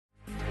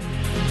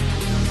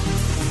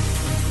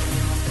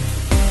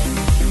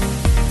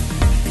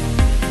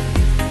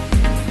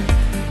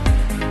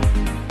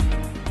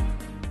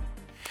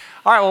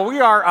All right, well, we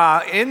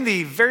are in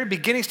the very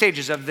beginning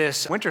stages of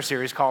this winter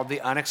series called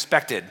The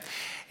Unexpected.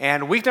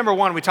 And week number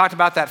 1, we talked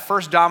about that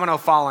first domino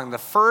falling. The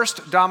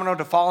first domino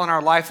to fall in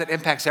our life that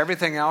impacts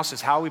everything else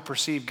is how we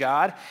perceive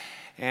God.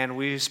 And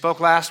we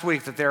spoke last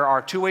week that there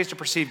are 2 ways to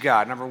perceive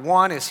God. Number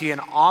 1, is he an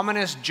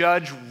ominous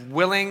judge,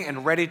 willing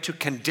and ready to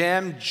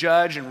condemn,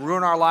 judge, and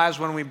ruin our lives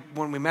when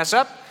we mess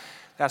up?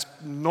 That's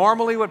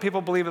normally what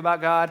people believe about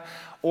God.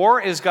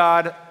 Or is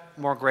God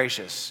more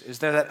gracious? Is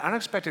there that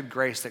unexpected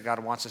grace that God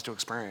wants us to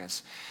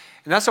experience?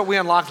 And that's what we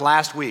unlocked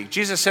last week.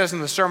 Jesus says in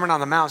the Sermon on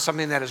the Mount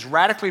something that is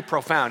radically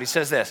profound. He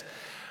says this: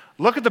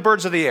 look at the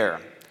birds of the air.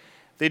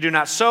 They do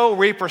not sow,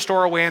 reap, or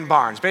store away in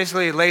barns.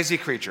 Basically lazy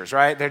creatures,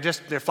 right?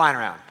 They're flying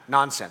around.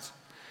 Nonsense.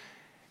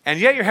 And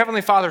yet your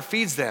heavenly Father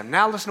feeds them.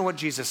 Now listen to what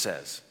Jesus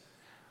says.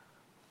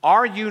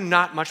 Are you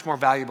not much more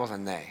valuable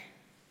than they?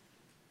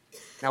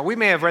 Now we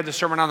may have read the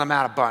Sermon on the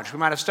Mount a bunch. We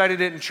might have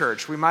studied it in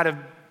church. We might have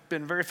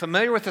been very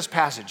familiar with this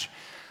passage.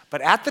 But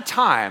at the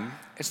time,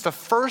 it's the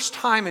first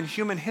time in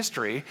human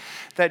history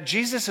that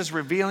Jesus is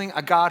revealing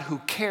a God who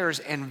cares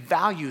and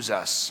values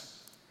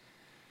us.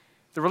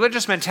 The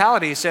religious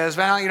mentality says,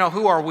 well,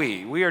 who are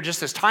we? We are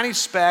just this tiny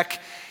speck,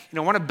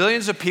 one of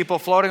billions of people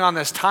floating on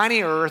this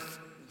tiny earth,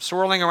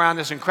 swirling around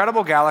this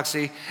incredible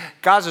galaxy.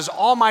 God's this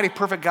almighty,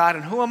 perfect God,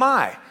 and who am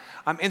I?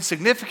 I'm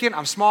insignificant,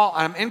 I'm small,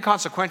 I'm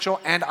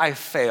inconsequential, and I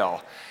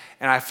fail.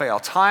 And I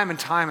fail time and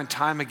time and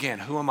time again.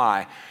 Who am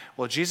I?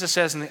 Well, Jesus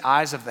says in the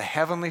eyes of the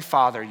Heavenly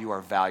Father, you are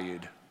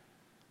valued.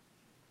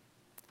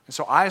 And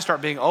so I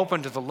start being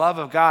open to the love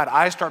of God.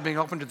 I start being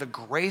open to the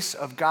grace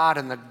of God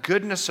and the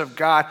goodness of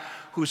God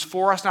who's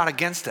for us, not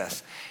against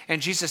us.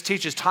 And Jesus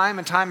teaches time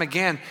and time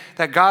again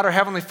that God, our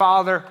Heavenly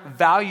Father,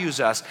 values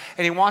us.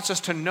 And he wants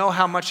us to know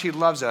how much he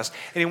loves us.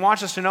 And he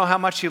wants us to know how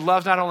much he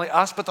loves not only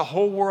us, but the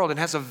whole world, and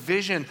has a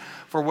vision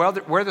for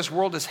where this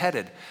world is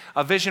headed.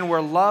 A vision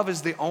where love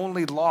is the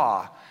only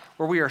law,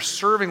 where we are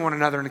serving one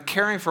another and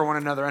caring for one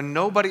another, and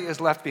nobody is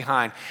left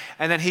behind.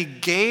 And then he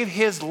gave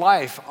his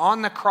life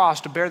on the cross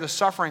to bear the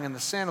suffering and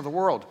the sin of the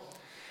world,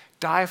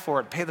 die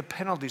for it, pay the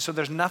penalty, so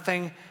there's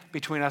nothing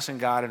between us and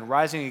God, and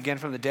rising again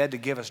from the dead to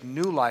give us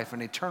new life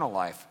and eternal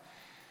life.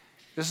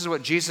 This is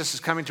what Jesus is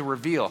coming to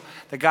reveal,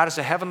 that God is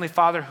a heavenly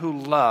Father who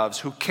loves,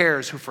 who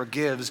cares, who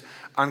forgives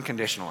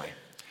unconditionally.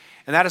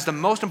 And that is the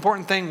most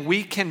important thing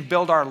we can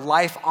build our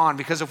life on,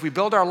 because if we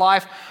build our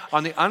life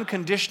on the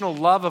unconditional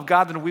love of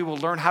God, then we will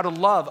learn how to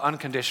love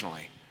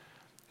unconditionally.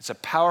 It's a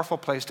powerful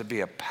place to be,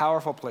 a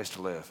powerful place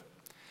to live.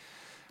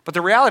 But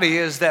the reality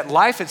is that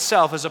life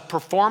itself is a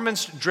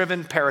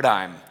performance-driven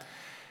paradigm.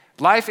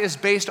 Life is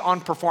based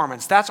on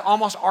performance. That's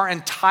almost our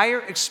entire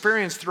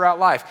experience throughout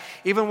life.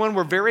 Even when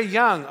we're very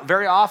young,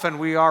 very often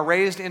we are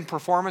raised in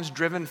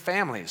performance-driven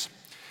families.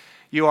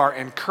 You are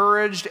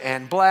encouraged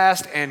and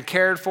blessed and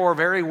cared for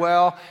very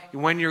well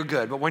when you're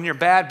good. But when you're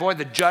bad, boy,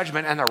 the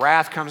judgment and the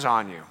wrath comes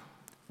on you.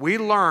 We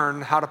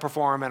learn how to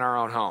perform in our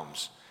own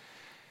homes.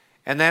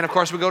 And then, of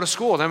course, we go to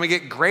school. Then we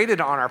get graded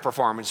on our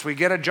performance. We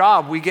get a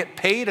job. We get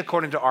paid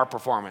according to our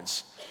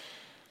performance.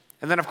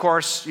 And then, of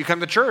course, you come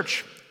to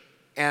church,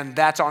 and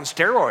that's on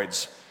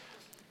steroids.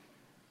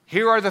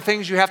 Here are the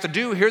things you have to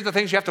do. Here are the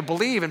things you have to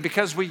believe. And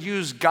because we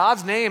use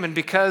God's name, and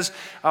because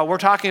we're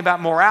talking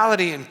about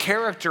morality and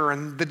character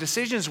and the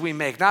decisions we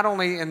make, not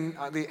only in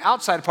the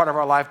outside part of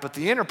our life, but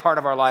the inner part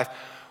of our life,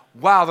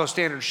 wow, those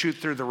standards shoot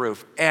through the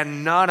roof.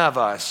 And none of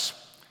us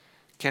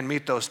can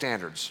meet those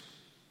standards.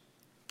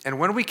 And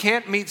when we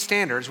can't meet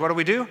standards, what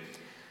do?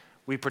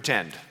 We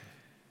pretend.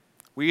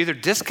 We either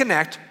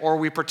disconnect or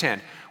we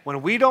pretend.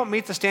 When we don't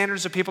meet the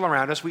standards of people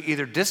around us, we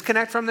either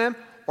disconnect from them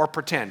or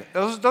pretend.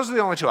 Those are the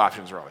only 2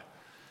 options, really.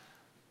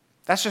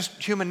 That's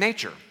just human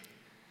nature.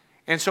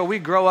 And so we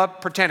grow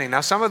up pretending.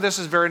 Now, some of this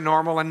is very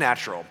normal and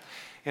natural.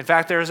 In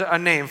fact, there's a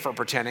name for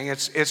pretending.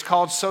 It's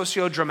called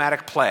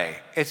sociodramatic play.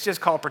 It's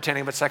just called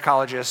pretending, but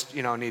psychologists,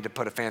 need to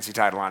put a fancy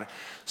title on it.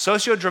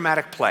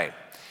 Sociodramatic play.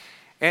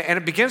 And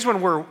it begins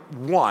when we're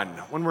 1.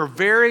 When we're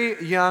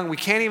very young, we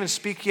can't even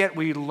speak yet.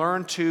 We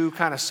learn to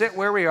kind of sit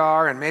where we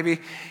are, and maybe,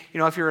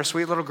 if you're a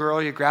sweet little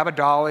girl, you grab a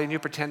dolly and you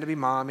pretend to be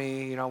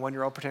mommy,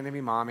 1-year-old pretending to be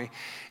mommy.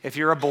 If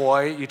you're a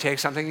boy, you take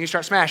something and you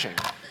start smashing.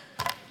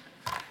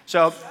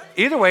 So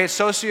either way, it's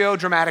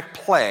sociodramatic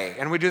play,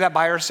 and we do that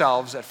by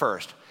ourselves at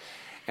first.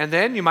 And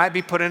then you might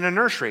be put in a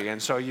nursery,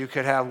 and so you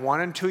could have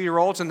 1- and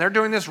 2-year-olds, and they're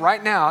doing this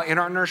right now in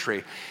our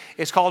nursery.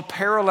 It's called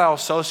parallel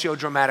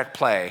sociodramatic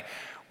play,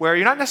 where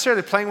you're not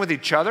necessarily playing with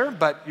each other,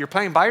 but you're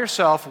playing by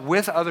yourself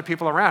with other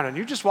people around, and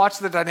you just watch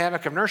the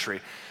dynamic of nursery.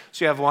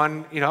 So you have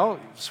one,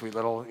 sweet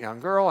little young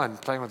girl and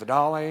playing with the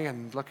dolly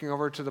and looking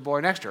over to the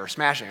boy next to her,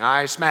 smashing.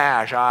 I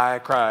smash, I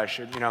crush,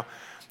 and,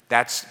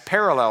 that's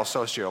parallel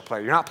socio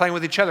play. You're not playing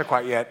with each other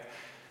quite yet.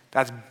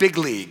 That's big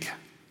league,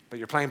 but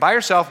you're playing by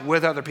yourself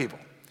with other people.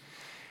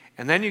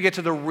 And then you get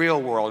to the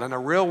real world, and the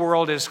real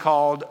world is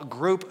called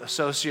group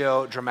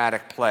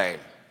socio-dramatic play.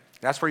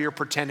 That's where you're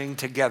pretending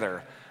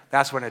together.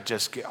 That's when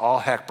all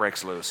heck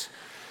breaks loose.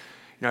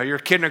 You're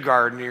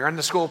kindergarten, you're in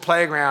the school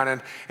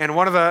playground, and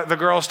one of the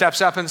girls steps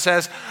up and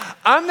says,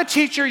 I'm the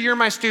teacher, you're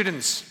my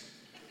students.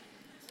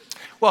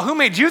 Well, who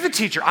made you the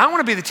teacher? I want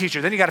to be the teacher.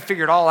 Then you got to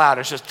figure it all out.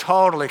 It's just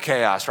totally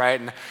chaos, right?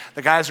 And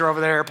the guys are over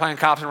there playing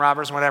cops and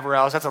robbers and whatever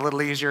else. That's a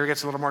little easier. It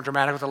gets a little more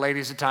dramatic with the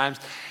ladies at times.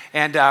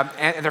 And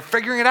they're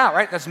figuring it out,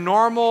 right? That's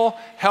normal,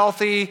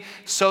 healthy,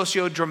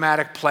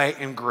 socio-dramatic play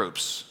in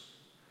groups.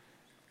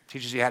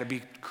 Teaches you how to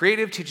be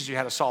creative, teaches you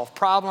how to solve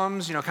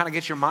problems, kind of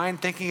gets your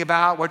mind thinking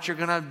about what you're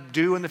going to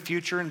do in the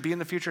future and be in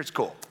the future. It's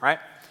cool, right?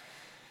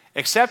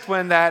 Except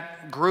when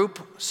that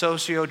group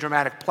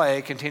socio-dramatic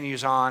play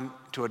continues on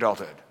to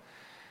adulthood.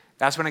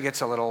 That's when it gets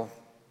a little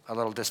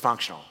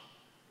dysfunctional.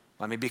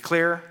 Let me be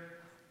clear,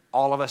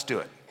 all of us do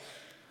it.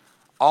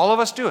 All of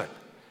us do it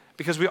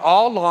because we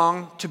all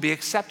long to be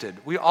accepted.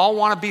 We all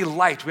want to be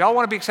liked. We all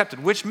want to be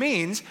accepted, which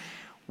means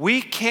we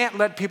can't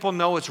let people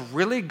know what's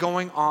really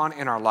going on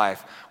in our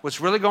life, what's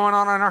really going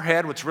on in our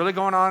head, what's really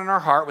going on in our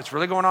heart, what's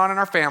really going on in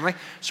our family.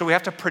 So we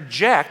have to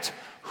project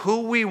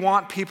who we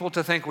want people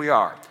to think we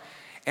are.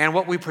 And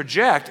what we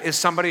project is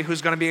somebody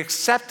who's going to be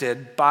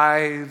accepted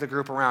by the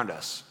group around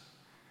us.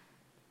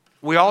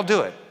 We all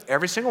do it.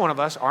 Every single one of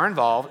us are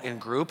involved in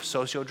group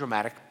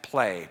socio-dramatic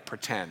play,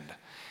 pretend.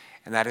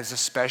 And that is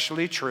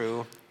especially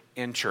true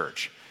in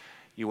church.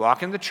 You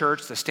walk into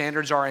church, the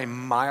standards are a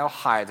mile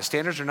high. The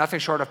standards are nothing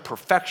short of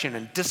perfection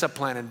and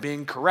discipline and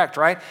being correct,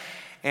 right?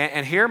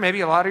 And here,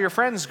 maybe a lot of your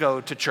friends go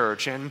to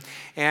church, and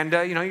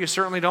you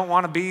certainly don't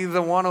want to be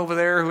the one over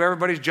there who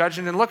everybody's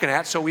judging and looking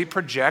at, so we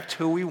project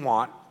who we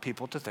want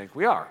people to think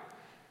we are.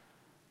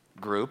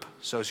 Group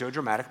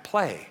socio-dramatic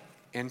play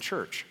in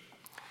church.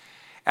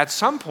 At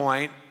some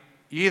point,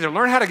 you either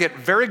learn how to get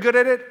very good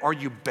at it or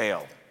you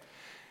bail.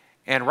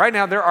 And right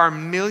now, there are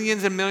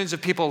millions and millions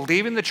of people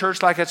leaving the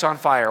church like it's on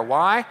fire.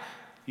 Why?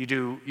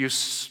 You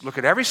look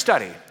at every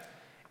study.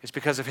 It's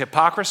because of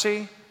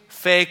hypocrisy,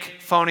 fake,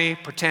 phony,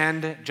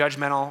 pretend,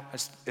 judgmental.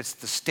 It's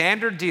the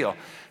standard deal.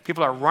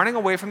 People are running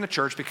away from the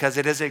church because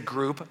it is a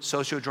group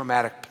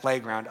socio-dramatic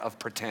playground of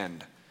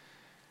pretend.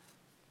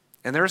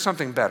 And there is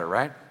something better,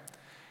 right?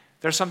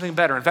 There's something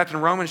better. In fact, in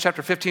Romans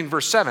chapter 15,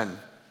 verse 7,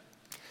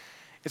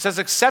 it says,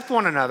 accept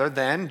one another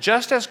then,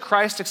 just as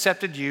Christ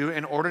accepted you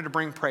in order to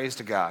bring praise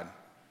to God.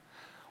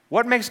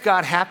 What makes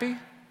God happy?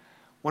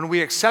 When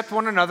we accept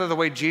one another the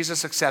way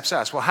Jesus accepts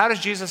us. Well, how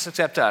does Jesus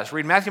accept us?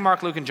 Read Matthew,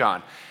 Mark, Luke, and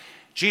John.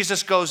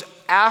 Jesus goes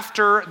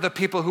after the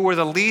people who were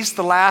the least,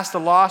 the last,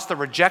 the lost, the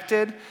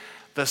rejected,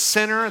 the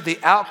sinner, the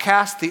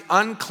outcast, the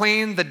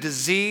unclean, the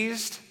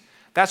diseased.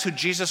 That's who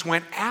Jesus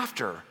went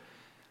after.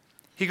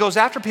 He goes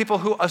after people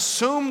who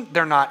assume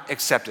they're not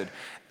accepted.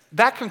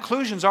 That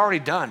conclusion's already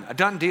done, a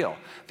done deal.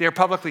 They're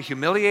publicly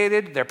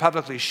humiliated, they're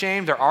publicly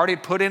shamed, they're already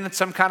put in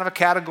some kind of a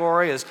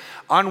category as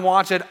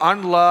unwanted,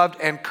 unloved,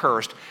 and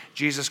cursed.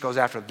 Jesus goes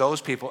after those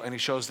people and he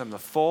shows them the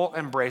full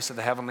embrace of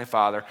the Heavenly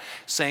Father,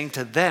 saying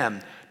to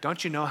them,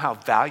 don't you know how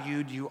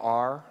valued you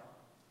are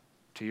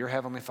to your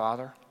Heavenly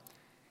Father?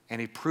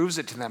 And he proves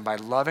it to them by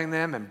loving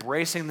them,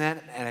 embracing them,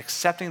 and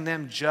accepting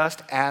them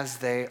just as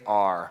they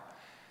are.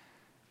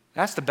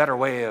 That's the better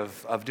way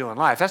of doing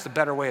life. That's the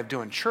better way of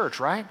doing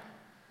church, right?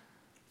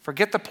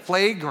 Forget the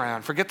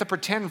playground, forget the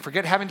pretend,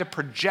 forget having to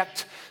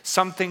project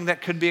something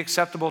that could be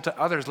acceptable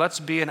to others. Let's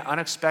be an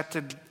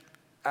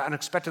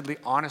unexpectedly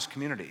honest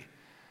community.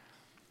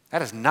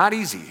 That is not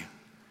easy.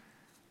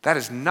 That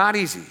is not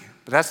easy,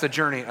 but that's the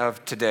journey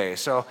of today.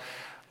 So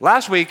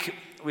last week,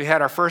 we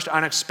had our first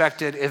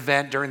unexpected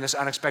event during this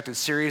unexpected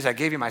series. I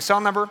gave you my cell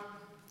number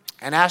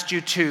and asked you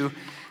to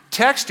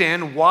text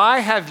in, why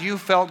have you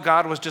felt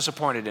God was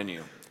disappointed in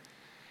you?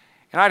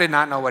 And I did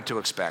not know what to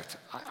expect.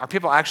 Are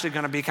people actually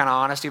going to be kind of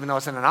honest, even though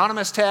it's an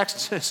anonymous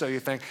text? So you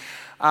think,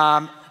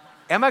 am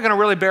I going to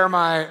really bare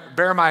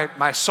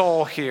my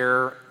soul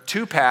here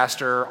to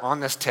pastor on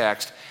this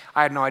text?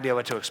 I had no idea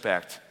what to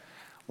expect.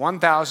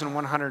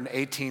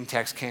 1,118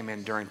 texts came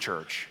in during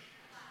church.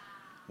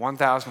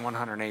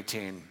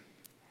 1,118.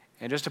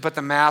 And just to put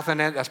the math in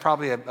it, that's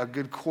probably a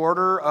good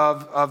quarter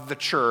of the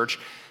church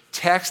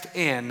text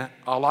in,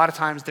 a lot of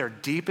times, their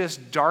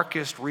deepest,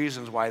 darkest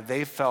reasons why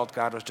they felt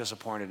God was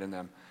disappointed in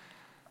them.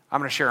 I'm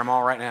going to share them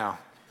all right now.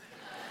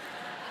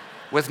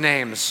 With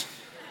names.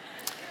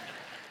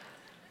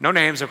 No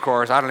names, of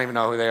course. I don't even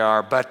know who they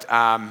are. But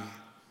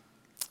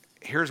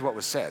here's what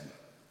was said.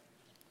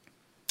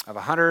 Of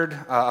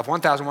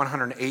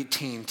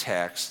 1,118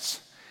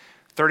 texts,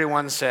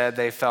 31 said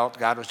they felt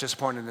God was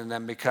disappointed in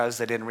them because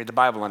they didn't read the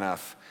Bible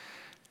enough.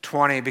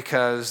 20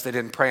 because they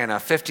didn't pray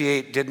enough.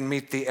 58 didn't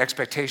meet the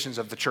expectations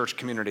of the church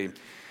community.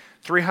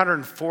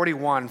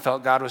 341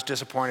 felt God was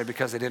disappointed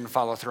because they didn't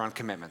follow through on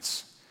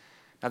commitments.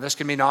 Now, this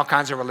can mean all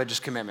kinds of religious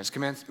commitments.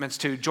 Commitments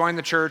to join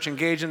the church,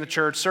 engage in the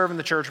church, serve in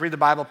the church, read the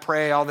Bible,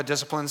 pray, all the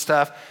discipline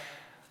stuff.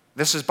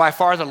 This is by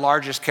far the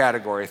largest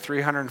category.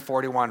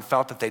 341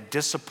 felt that they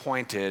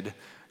disappointed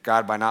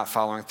God by not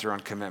following through on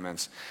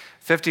commitments.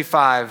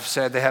 55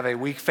 said they have a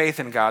weak faith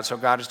in God, so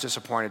God is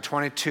disappointed.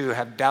 22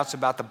 have doubts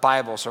about the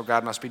Bible, so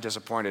God must be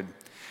disappointed.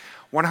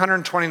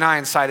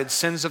 129 cited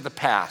sins of the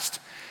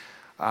past.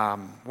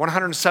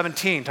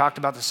 117 talked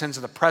about the sins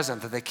of the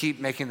present, that they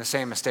keep making the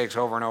same mistakes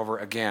over and over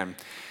again.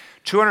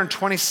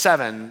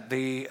 227,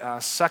 the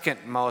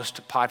second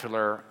most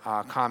popular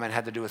comment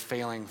had to do with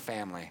failing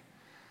family.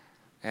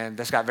 And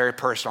this got very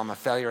personal. I'm a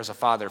failure as a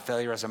father,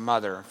 failure as a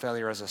mother,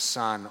 failure as a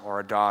son or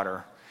a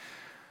daughter.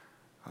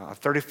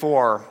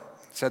 34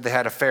 said they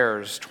had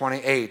affairs.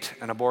 28,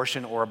 an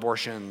abortion or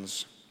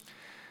abortions.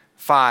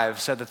 5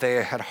 said that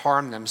they had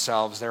harmed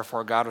themselves,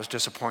 therefore God was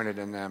disappointed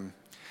in them.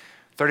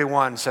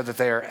 31 said that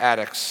they are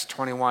addicts.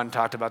 21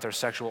 talked about their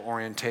sexual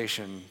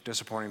orientation,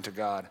 disappointing to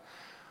God.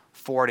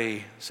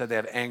 40 said they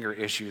have anger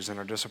issues and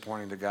are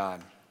disappointing to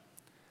God.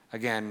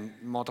 Again,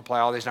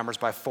 multiply all these numbers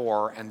by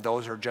 4, and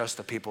those are just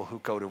the people who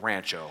go to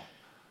Rancho.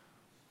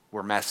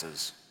 We're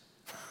messes.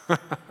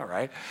 All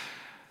right?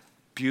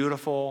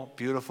 Beautiful,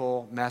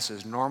 beautiful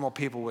messes. Normal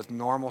people with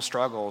normal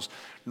struggles,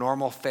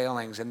 normal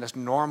failings, and this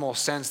normal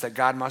sense that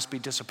God must be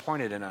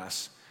disappointed in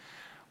us.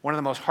 One of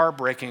the most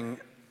heartbreaking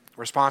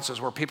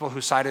responses were people who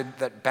cited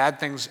that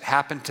bad things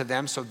happened to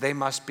them, so they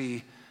must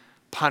be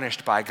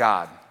punished by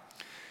God.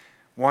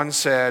 One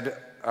said,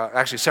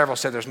 several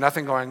said, there's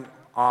nothing going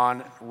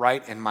on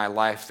right in my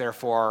life,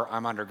 therefore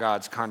I'm under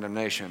God's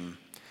condemnation.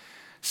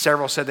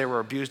 Several said they were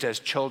abused as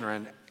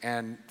children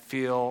and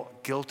feel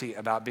guilty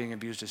about being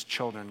abused as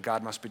children.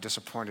 God must be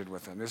disappointed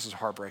with them. This is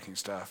heartbreaking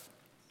stuff.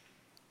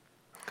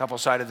 A couple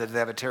cited that they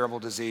have a terrible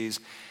disease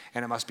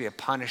and it must be a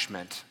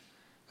punishment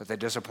that they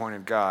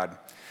disappointed God.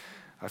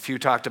 A few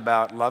talked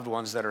about loved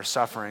ones that are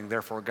suffering,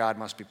 therefore God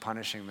must be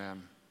punishing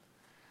them.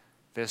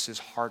 This is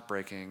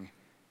heartbreaking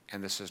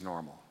and this is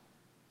normal.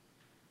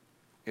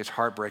 It's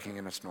heartbreaking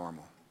and it's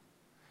normal.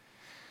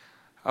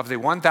 Of the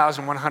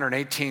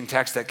 1,118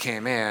 texts that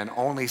came in,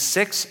 only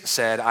 6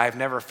 said, I've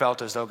never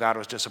felt as though God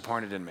was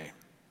disappointed in me.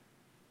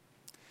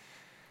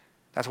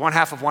 That's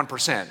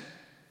 0.5%.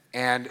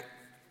 And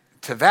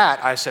to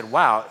that, I said,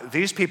 wow,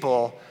 these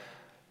people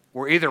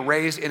were either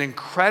raised in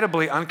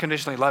incredibly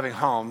unconditionally loving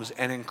homes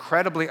and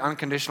incredibly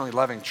unconditionally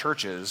loving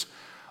churches,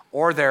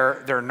 or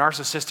they're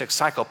narcissistic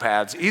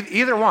psychopaths.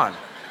 Either one.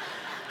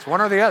 It's one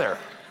or the other.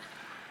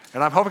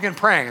 And I'm hoping and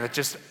praying that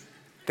just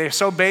they're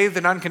so bathed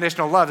in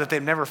unconditional love that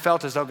they've never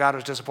felt as though God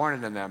was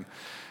disappointed in them.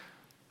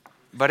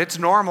 But it's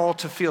normal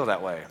to feel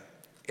that way.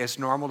 It's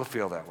normal to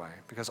feel that way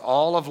because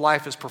all of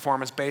life is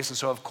performance-based, and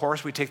so of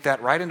course we take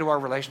that right into our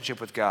relationship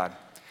with God.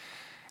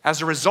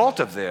 As a result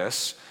of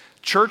this,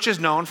 church is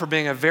known for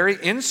being a very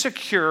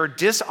insecure,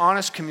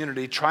 dishonest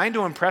community trying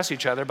to impress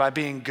each other by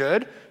being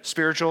good,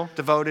 spiritual,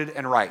 devoted,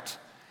 and right.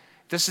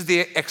 This is the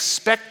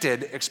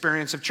expected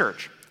experience of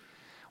church.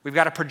 We've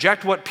got to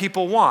project what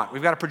people want.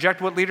 We've got to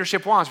project what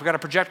leadership wants. We've got to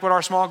project what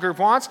our small group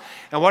wants.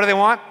 And what do they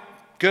want?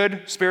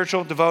 Good,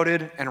 spiritual,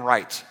 devoted, and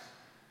right.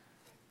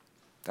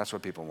 That's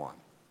what people want.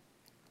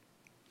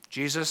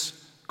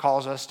 Jesus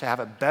calls us to have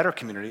a better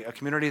community, a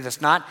community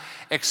that's not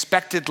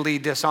expectedly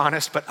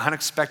dishonest, but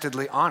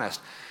unexpectedly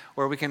honest,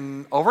 where we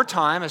can, over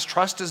time, as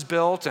trust is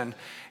built and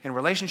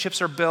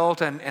relationships are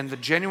built and the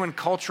genuine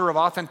culture of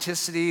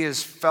authenticity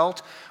is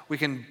felt, we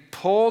can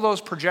pull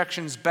those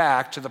projections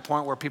back to the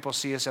point where people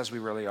see us as we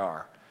really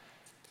are.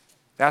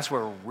 That's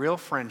where real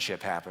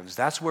friendship happens.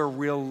 That's where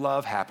real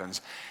love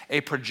happens.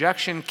 A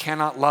projection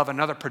cannot love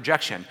another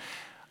projection.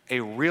 A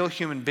real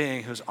human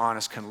being who's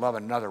honest can love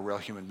another real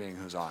human being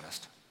who's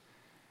honest.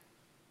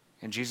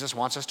 And Jesus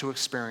wants us to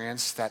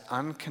experience that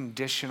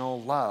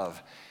unconditional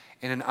love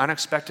in an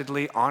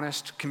unexpectedly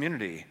honest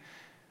community.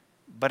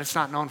 But it's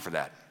not known for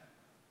that.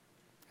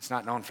 It's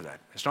not known for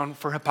that. It's known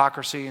for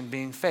hypocrisy and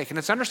being fake. And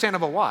it's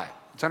understandable why.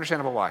 It's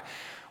understandable why.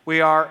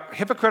 We are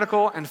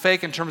hypocritical and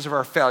fake in terms of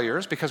our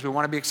failures because we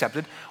want to be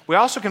accepted. We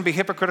also can be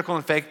hypocritical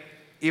and fake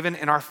even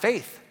in our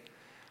faith.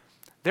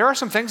 There are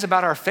some things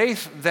about our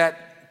faith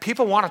that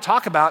people want to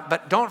talk about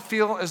but don't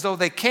feel as though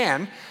they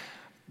can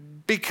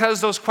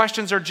because those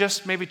questions are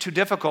just maybe too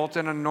difficult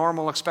in a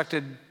normal,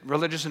 expected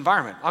religious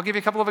environment. I'll give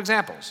you a couple of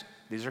examples.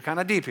 These are kind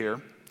of deep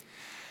here.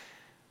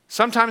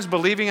 Sometimes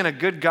believing in a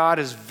good God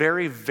is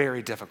very,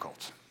 very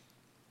difficult.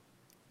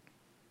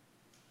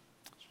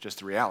 It's just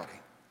the reality.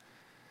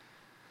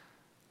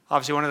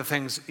 Obviously, one of the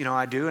things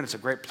I do, and it's a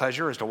great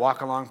pleasure, is to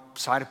walk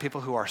alongside of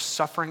people who are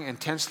suffering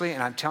intensely.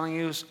 And I'm telling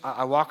you,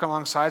 I walk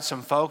alongside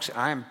some folks, and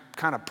I am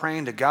kind of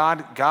praying to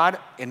God, God,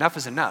 enough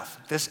is enough.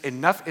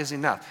 Enough is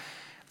enough.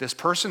 This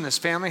person, this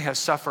family has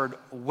suffered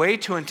way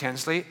too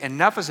intensely.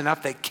 Enough is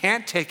enough. They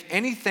can't take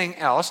anything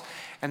else.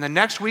 And the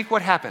next week,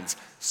 what happens?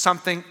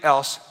 Something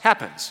else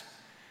happens.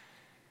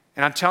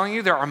 And I'm telling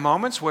you, there are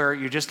moments where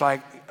you're just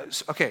like,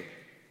 okay,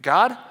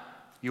 God,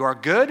 you are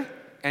good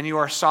and you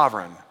are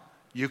sovereign.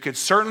 You could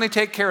certainly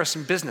take care of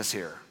some business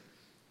here,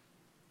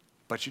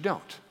 but you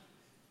don't.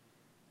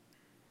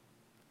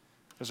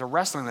 There's a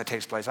wrestling that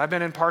takes place. I've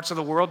been in parts of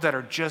the world that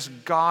are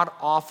just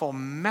god-awful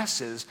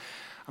messes.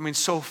 I mean,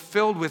 so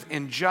filled with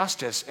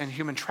injustice and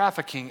human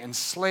trafficking and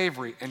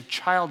slavery and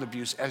child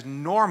abuse as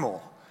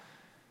normal.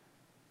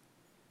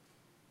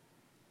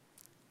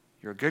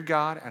 You're a good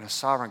God and a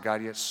sovereign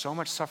God, yet so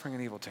much suffering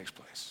and evil takes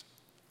place.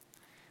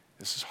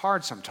 This is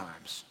hard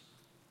sometimes.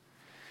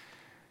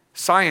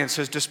 Science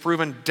has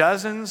disproven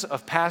dozens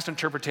of past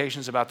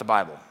interpretations about the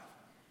Bible.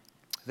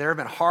 There have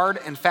been hard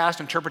and fast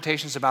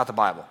interpretations about the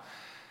Bible.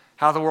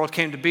 How the world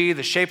came to be,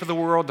 the shape of the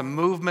world, the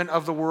movement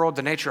of the world,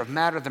 the nature of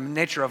matter, the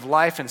nature of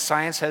life, and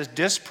science has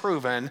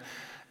disproven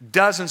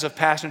dozens of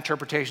past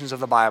interpretations of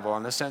the Bible.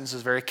 And this sentence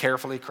is very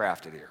carefully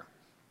crafted here.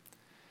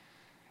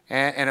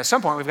 And at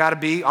some point, we've got to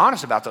be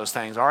honest about those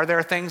things. Are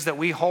there things that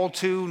we hold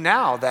to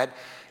now that,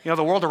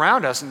 the world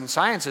around us and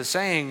science is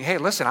saying, hey,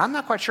 listen, I'm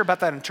not quite sure about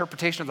that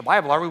interpretation of the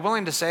Bible. Are we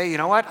willing to say, you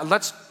know what,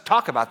 let's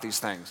talk about these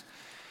things?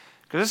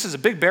 Because this is a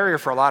big barrier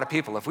for a lot of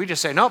people. If we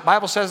just say, no,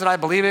 Bible says that I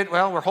believe it,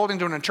 well, we're holding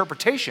to an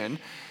interpretation,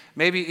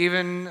 maybe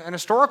even an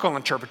historical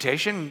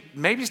interpretation.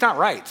 Maybe it's not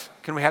right.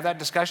 Can we have that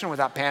discussion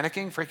without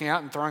panicking, freaking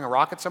out, and throwing a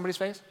rock at somebody's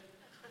face?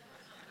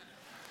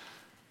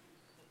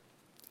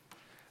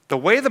 The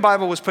way the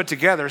Bible was put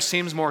together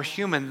seems more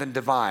human than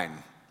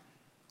divine.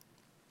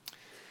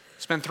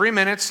 Spend 3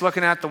 minutes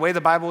looking at the way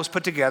the Bible was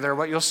put together.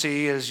 What you'll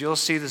see is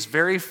this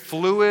very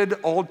fluid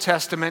Old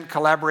Testament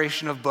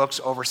collaboration of books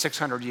over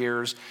 600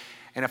 years,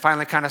 and it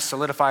finally kind of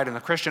solidified in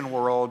the Christian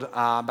world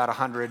about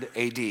 100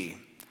 AD. And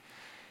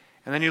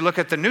then you look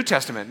at the New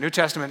Testament. New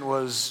Testament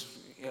was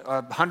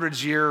a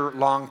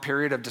hundreds-year-long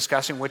period of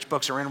discussing which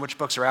books are in, which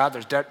books are out.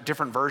 There's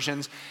different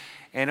versions.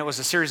 And it was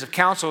a series of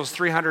councils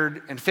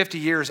 350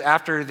 years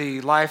after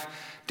the life,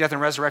 death,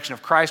 and resurrection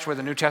of Christ where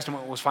the New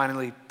Testament was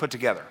finally put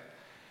together.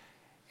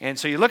 And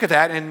so you look at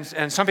that,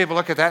 and some people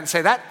look at that and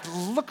say, that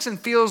looks and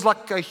feels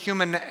like a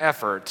human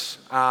effort.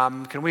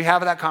 Can we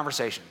have that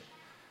conversation?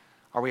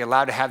 Are we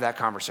allowed to have that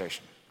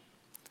conversation?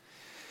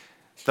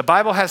 The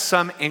Bible has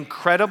some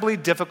incredibly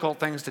difficult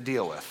things to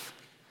deal with.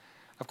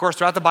 Of course,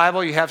 throughout the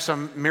Bible, you have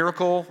some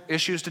miracle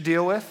issues to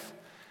deal with.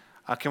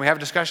 Can we have a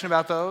discussion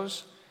about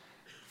those?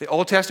 The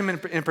Old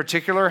Testament in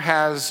particular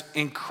has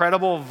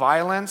incredible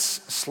violence,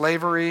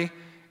 slavery,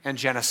 and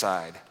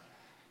genocide.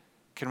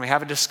 Can we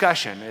have a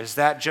discussion? Is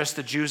that just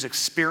the Jews'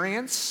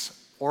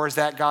 experience, or is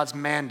that God's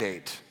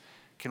mandate?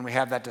 Can we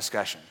have that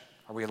discussion?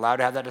 Are we allowed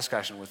to have that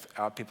discussion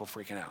without people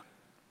freaking out?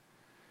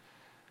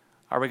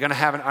 Are we going to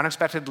have an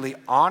unexpectedly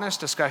honest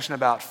discussion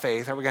about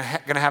faith? Are we going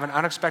to have an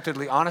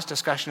unexpectedly honest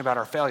discussion about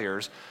our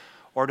failures,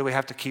 or do we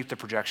have to keep the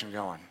projection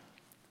going?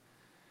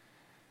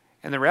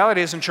 And the reality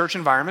is in church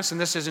environments,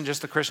 and this isn't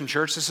just the Christian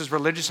church, this is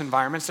religious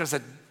environments, there's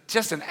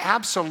just an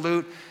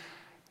absolute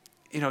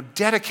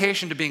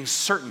dedication to being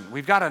certain.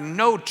 We've got to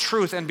know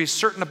truth and be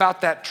certain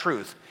about that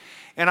truth.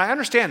 And I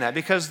understand that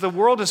because the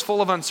world is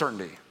full of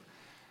uncertainty.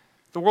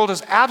 The world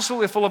is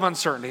absolutely full of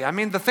uncertainty. I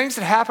mean, the things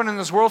that happen in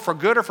this world for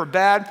good or for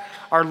bad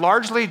are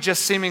largely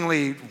just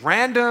seemingly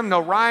random, no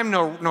rhyme,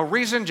 no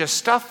reason, just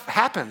stuff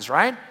happens,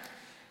 right?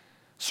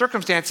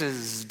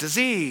 Circumstances,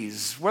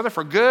 disease, whether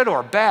for good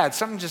or bad,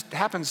 something just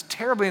happens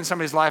terribly in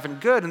somebody's life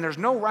and good, and there's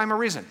no rhyme or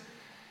reason.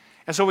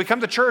 And so we come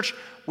to church,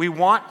 we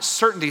want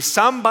certainty.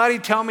 Somebody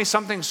tell me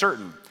something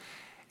certain.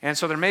 And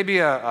so there may be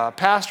a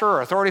pastor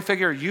or authority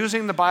figure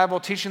using the Bible,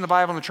 teaching the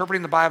Bible,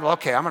 interpreting the Bible.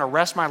 Okay, I'm going to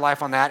rest my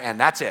life on that, and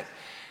that's it.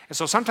 And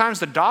so sometimes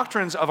the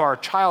doctrines of our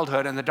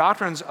childhood and the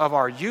doctrines of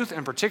our youth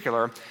in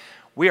particular,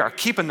 we are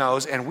keeping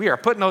those and we are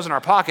putting those in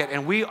our pocket,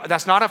 and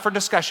that's not up for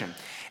discussion.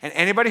 And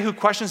anybody who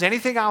questions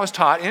anything I was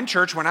taught in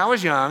church when I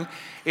was young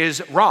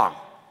is wrong.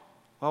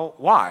 Well,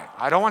 why?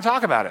 I don't want to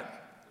talk about it.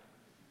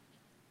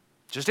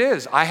 Just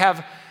is. I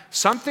have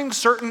something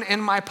certain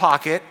in my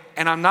pocket,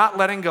 and I'm not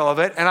letting go of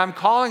it, and I'm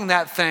calling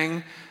that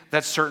thing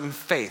that's certain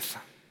faith.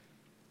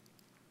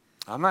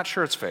 I'm not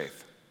sure it's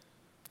faith.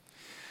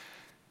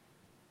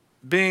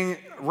 Being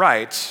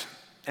right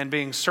and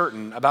being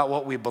certain about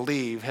what we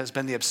believe has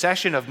been the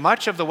obsession of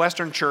much of the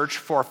Western church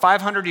for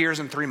 500 years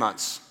and 3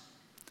 months.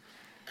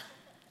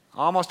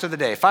 Almost to the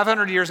day.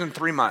 500 years and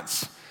 3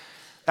 months.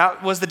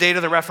 That was the date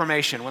of the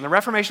Reformation. When the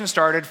Reformation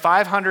started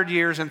 500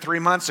 years and 3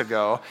 months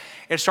ago,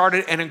 it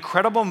started an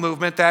incredible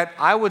movement that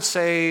I would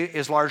say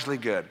is largely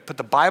good. Put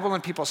the Bible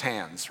in people's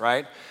hands,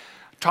 right?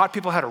 Taught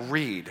people how to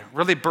read,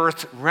 really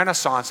birthed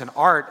Renaissance in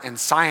art and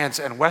science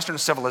and Western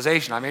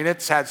civilization. I mean,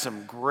 it's had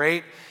some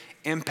great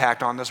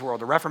impact on this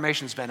world. The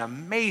Reformation's been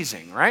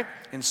amazing, right?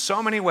 In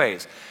so many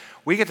ways.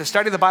 We get to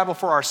study the Bible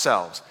for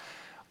ourselves.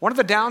 One of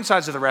the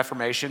downsides of the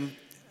Reformation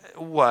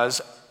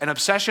was an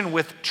obsession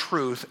with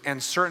truth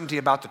and certainty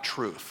about the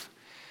truth.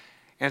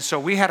 And so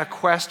we had a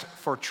quest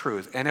for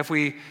truth. And if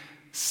we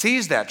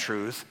seize that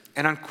truth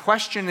and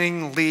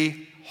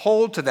unquestioningly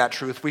hold to that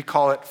truth, we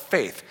call it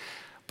faith.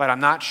 But I'm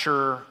not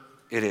sure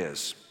it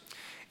is.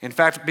 In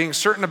fact, being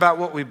certain about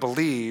what we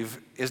believe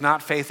is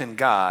not faith in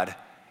God,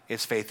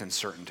 it's faith in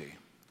certainty.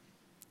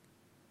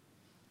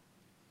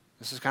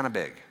 This is kind of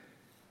big.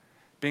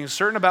 Being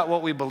certain about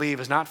what we believe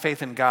is not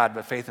faith in God,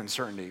 but faith in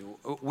certainty.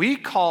 We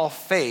call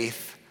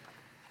faith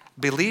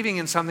believing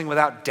in something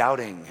without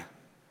doubting,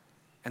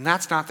 and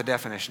that's not the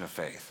definition of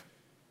faith.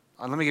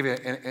 Let me give you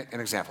an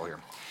example here.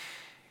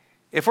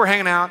 If we're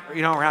hanging out,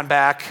 around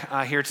back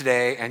here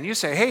today, and you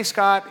say, "Hey,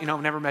 Scott,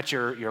 I've never met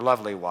your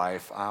lovely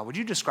wife. Would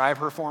you describe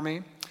her for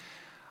me?"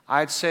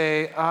 I'd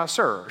say,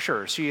 "Sir,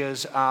 sure. She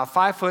is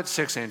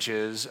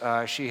 5'6".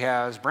 She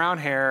has brown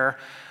hair,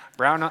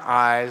 brown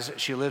eyes.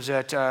 She lives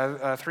at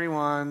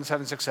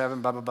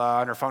 31767, blah, blah, blah.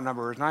 And her phone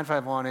number is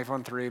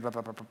 951-813, blah,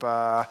 blah, blah, blah,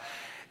 blah.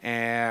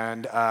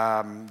 And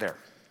there.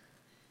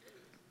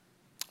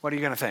 What are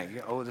you going to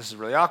think? Oh, this is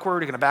really awkward.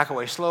 You're going to back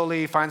away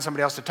slowly, find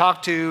somebody else to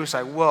talk to. It's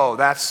like, whoa,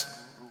 that's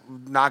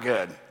not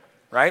good,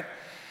 right?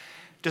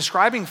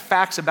 Describing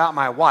facts about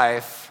my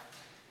wife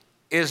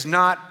is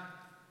not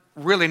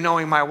really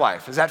knowing my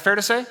wife. Is that fair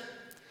to say?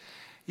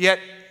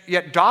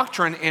 Yet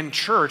doctrine in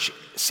church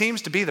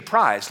seems to be the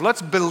prize.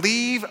 Let's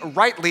believe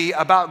rightly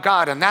about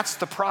God, and that's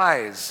the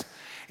prize.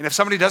 And if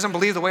somebody doesn't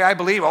believe the way I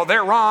believe, oh,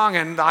 they're wrong,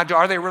 and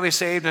are they really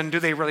saved, and do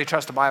they really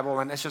trust the Bible?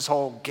 And it's this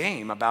whole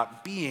game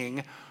about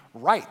being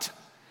right.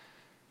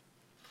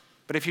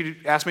 But if you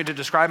ask me to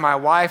describe my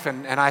wife,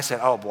 and I said,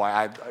 oh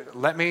boy,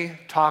 let me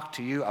talk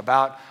to you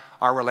about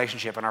our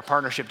relationship and our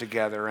partnership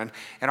together and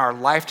our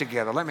life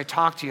together. Let me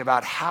talk to you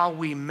about how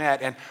we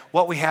met and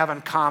what we have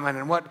in common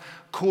and what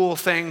cool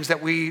things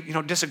that we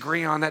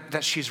disagree on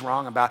that she's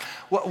wrong about.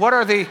 What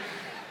are the,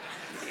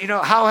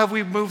 how have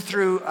we moved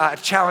through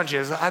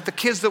challenges? The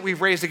kids that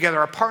we've raised together,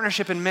 our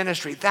partnership in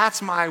ministry,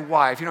 that's my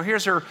wife.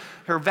 Here's her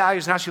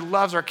values and how she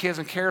loves our kids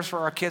and cares for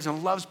our kids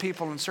and loves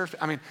people and serves.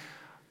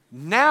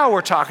 Now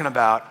we're talking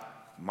about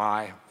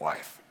my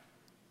wife.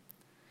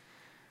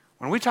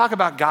 When we talk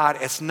about God,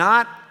 it's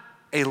not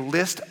a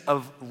list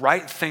of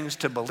right things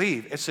to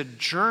believe. It's a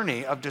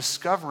journey of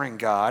discovering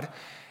God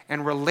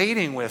and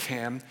relating with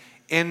him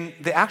in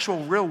the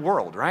actual real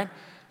world, right?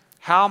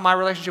 How my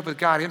relationship with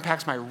God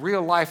impacts my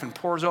real life and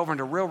pours over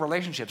into real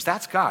relationships.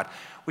 That's God.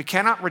 We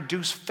cannot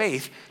reduce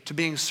faith to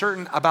being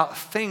certain about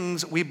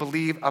things we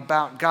believe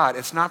about God.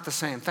 It's not the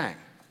same thing.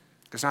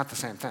 It's not the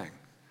same thing.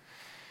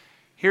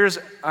 Here's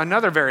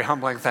another very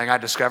humbling thing I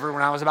discovered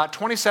when I was about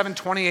 27,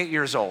 28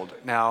 years old.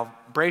 Now,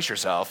 brace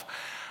yourself.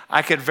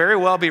 I could very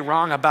well be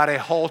wrong about a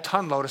whole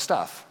ton load of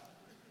stuff.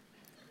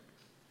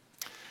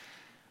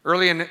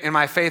 Early in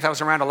my faith, I was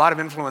around a lot of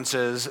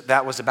influences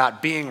that was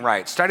about being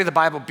right. Study the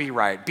Bible, be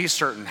right, be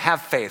certain,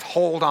 have faith,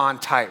 hold on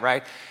tight,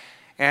 right?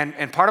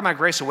 And part of my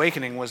grace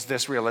awakening was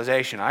this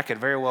realization. I could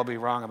very well be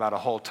wrong about a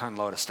whole ton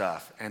load of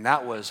stuff. And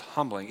that was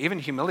humbling, even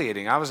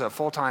humiliating. I was a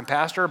full-time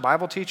pastor,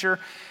 Bible teacher,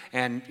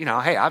 and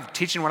hey, I'm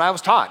teaching what I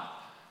was taught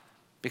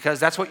because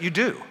that's what you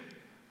do.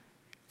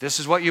 This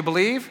is what you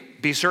believe.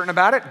 Be certain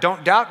about it.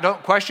 Don't doubt.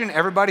 Don't question.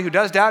 Everybody who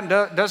does doubt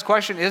and does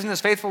question isn't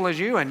as faithful as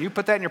you, and you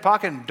put that in your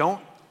pocket and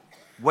don't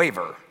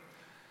waver.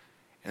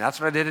 And that's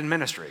what I did in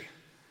ministry.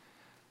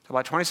 So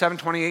about 27,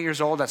 28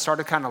 years old, that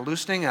started kind of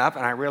loosening up,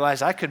 and I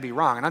realized I could be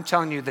wrong. And I'm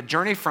telling you, the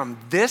journey from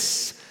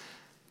this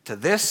to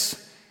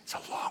this is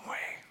a long way.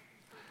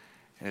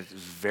 And it's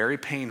very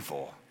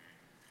painful.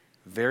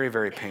 Very,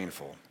 very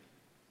painful.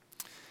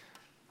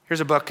 Here's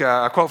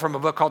a quote from a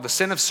book called The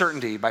Sin of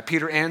Certainty by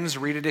Peter Enns.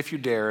 Read it if you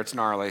dare. It's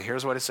gnarly.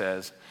 Here's what it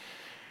says.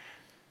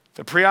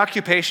 The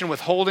preoccupation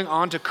with holding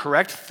on to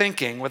correct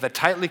thinking with a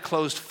tightly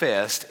closed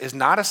fist is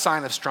not a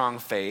sign of strong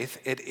faith.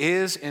 It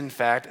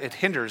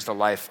hinders the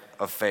life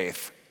of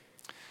faith.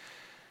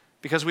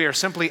 Because we are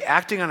simply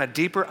acting on a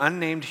deeper,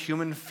 unnamed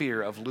human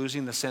fear of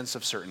losing the sense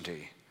of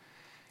certainty.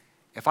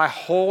 If I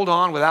hold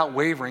on without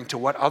wavering to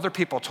what other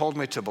people told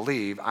me to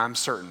believe, I'm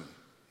certain.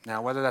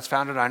 Now, whether that's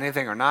founded on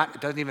anything or not, it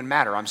doesn't even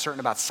matter. I'm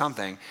certain about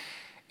something.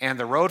 And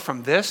the road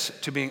from this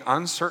to being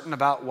uncertain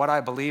about what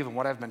I believe and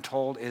what I've been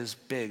told is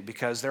big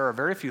because there are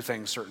very few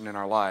things certain in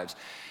our lives.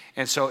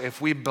 And so if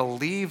we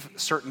believe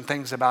certain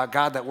things about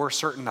God that we're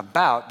certain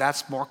about,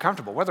 that's more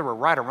comfortable. Whether we're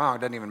right or wrong, it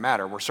doesn't even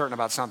matter. We're certain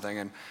about something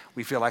and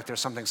we feel like there's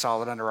something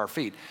solid under our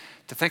feet.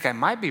 To think I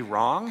might be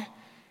wrong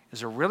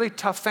is a really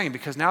tough thing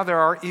because now there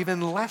are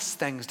even less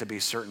things to be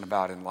certain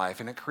about in life,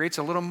 and it creates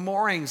a little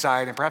more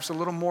anxiety and perhaps a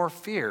little more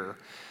fear.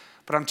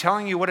 But I'm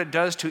telling you what it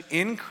does to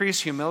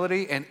increase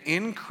humility and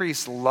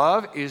increase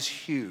love is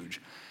huge.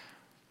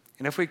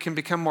 And if we can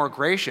become more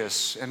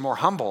gracious and more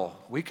humble,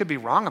 we could be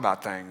wrong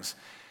about things.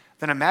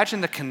 Then imagine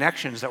the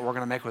connections that we're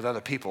going to make with other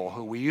people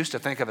who we used to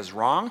think of as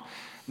wrong.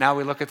 Now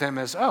we look at them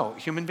as,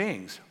 human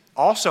beings,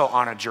 also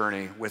on a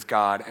journey with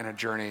God and a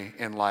journey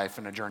in life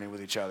and a journey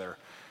with each other.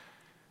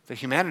 The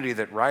humanity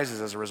that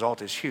rises as a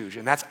result is huge,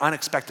 and that's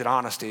unexpected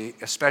honesty,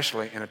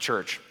 especially in a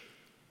church.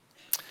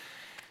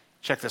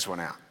 Check this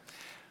one out.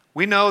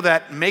 We know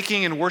that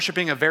making and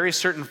worshiping a very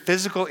certain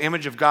physical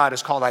image of God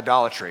is called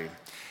idolatry.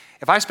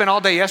 If I spent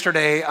all day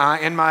yesterday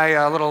in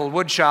my little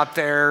wood shop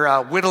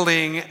there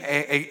whittling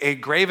a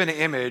graven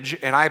image,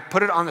 and I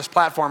put it on this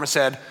platform and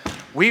said,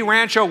 we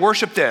Rancho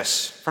worship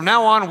this. From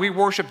now on, we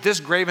worship this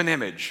graven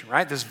image,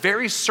 right? This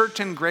very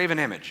certain graven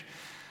image.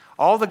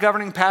 All the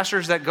governing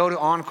pastors that go to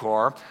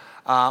Encore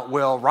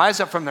will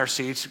rise up from their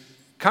seats,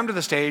 come to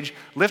the stage,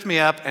 lift me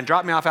up, and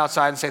drop me off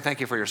outside and say,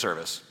 thank you for your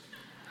service.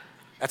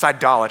 That's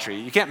idolatry.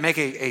 You can't make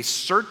a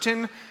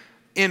certain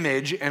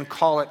image and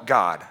call it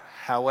God.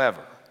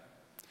 However,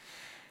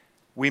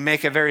 we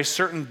make a very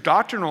certain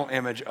doctrinal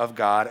image of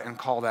God and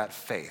call that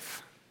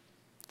faith.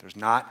 There's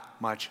not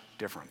much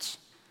difference.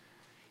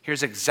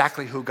 Here's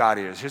exactly who God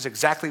is. Here's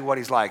exactly what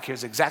he's like.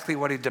 Here's exactly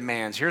what he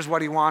demands. Here's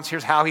what he wants.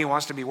 Here's how he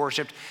wants to be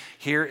worshiped.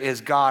 Here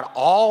is God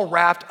all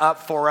wrapped up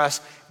for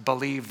us.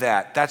 Believe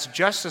that. That's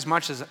just as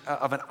much as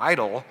of an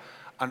idol,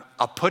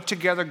 a put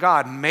together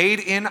God made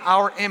in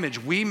our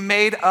image. We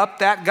made up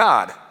that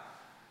God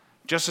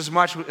just as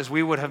much as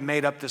we would have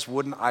made up this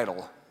wooden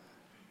idol.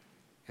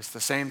 It's the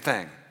same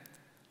thing.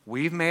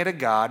 We've made a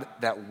God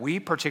that we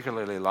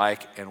particularly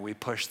like, and we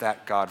push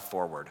that God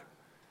forward.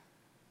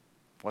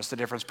 What's the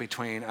difference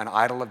between an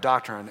idol of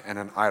doctrine and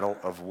an idol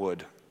of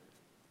wood?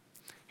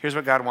 Here's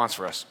what God wants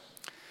for us.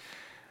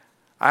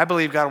 I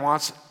believe God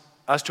wants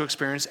us to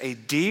experience a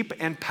deep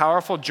and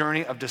powerful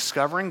journey of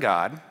discovering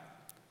God,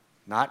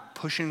 not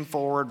pushing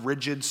forward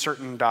rigid,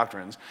 certain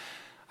doctrines.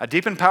 A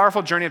deep and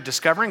powerful journey of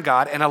discovering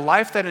God and a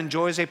life that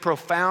enjoys a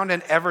profound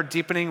and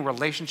ever-deepening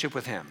relationship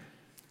with him.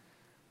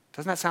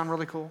 Doesn't that sound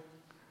really cool?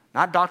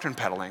 Not doctrine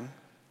peddling.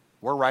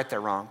 We're right,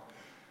 they're wrong.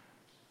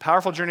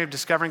 Powerful journey of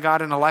discovering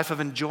God and a life of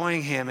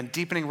enjoying him and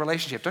deepening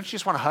relationship. Don't you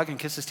just want to hug and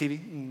kiss this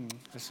TV?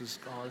 This is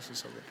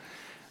so good.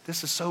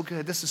 This is so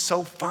good. This is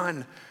so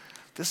fun.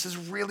 This is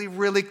really,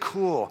 really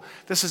cool.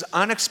 This is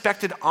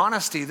unexpected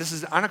honesty. This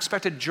is an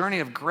unexpected journey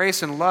of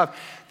grace and love.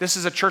 This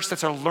is a church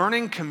that's a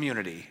learning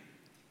community,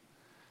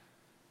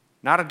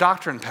 not a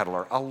doctrine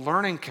peddler, a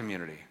learning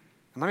community.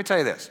 And let me tell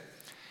you this.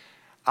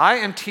 I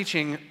am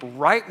teaching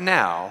right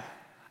now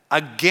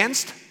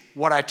against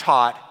what I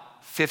taught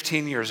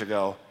 15 years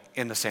ago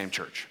in the same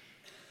church.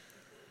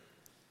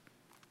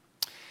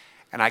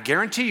 And I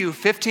guarantee you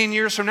 15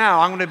 years from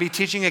now, I'm going to be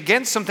teaching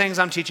against some things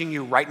I'm teaching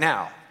you right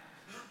now.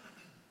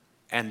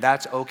 And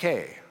that's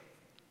okay.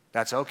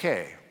 That's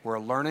okay. We're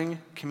a learning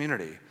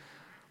community.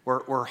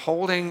 We're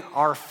holding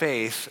our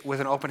faith with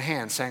an open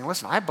hand, saying,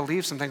 listen, I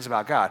believe some things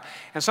about God.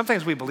 And some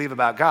things we believe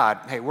about God,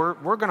 hey, we're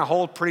going to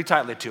hold pretty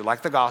tightly to,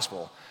 like the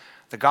gospel.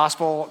 The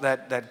gospel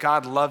that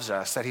God loves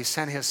us, that he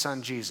sent his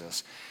son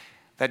Jesus,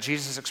 that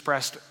Jesus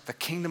expressed the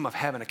kingdom of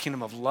heaven, a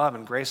kingdom of love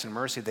and grace and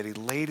mercy, that he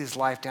laid his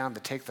life down to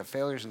take the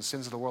failures and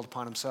sins of the world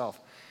upon himself.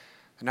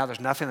 And now there's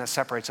nothing that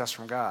separates us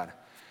from God.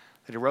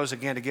 That he rose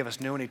again to give us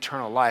new and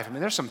eternal life. I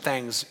mean, there's some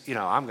things,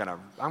 I'm gonna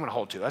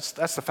hold to.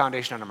 That's the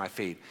foundation under my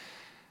feet.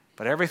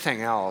 But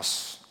everything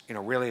else,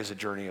 really is a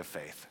journey of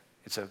faith.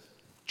 It's a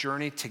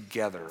journey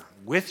together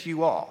with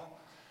you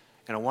all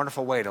in a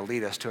wonderful way to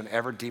lead us to an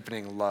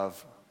ever-deepening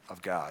love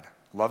of God,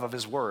 love of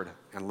his word,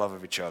 and love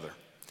of each other.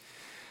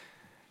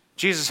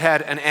 Jesus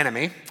had an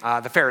enemy,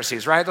 the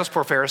Pharisees, right? Those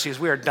poor Pharisees,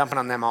 we are dumping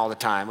on them all the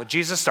time. Well,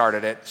 Jesus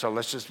started it, so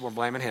we're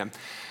blaming him.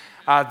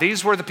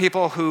 These were the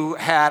people who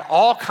had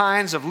all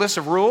kinds of lists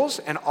of rules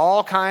and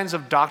all kinds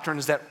of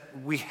doctrines that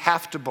we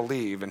have to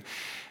believe. And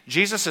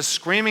Jesus is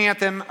screaming at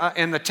them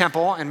in the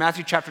temple in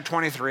Matthew chapter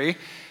 23.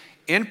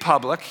 In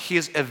public, he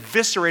is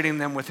eviscerating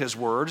them with his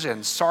words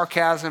and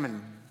sarcasm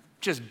and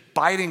just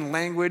biting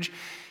language.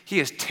 He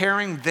is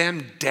tearing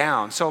them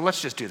down. So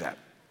let's just do that.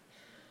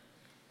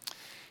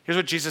 Here's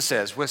what Jesus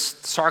says with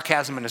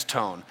sarcasm in his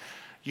tone.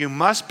 You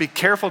must be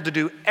careful to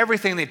do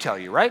everything they tell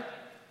you, right?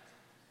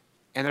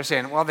 And they're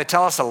saying, well, they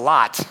tell us a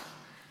lot.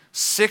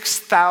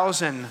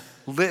 6,000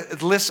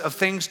 lists of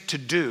things to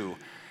do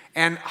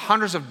and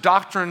hundreds of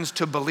doctrines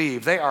to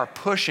believe. They are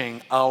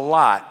pushing a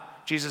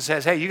lot. Jesus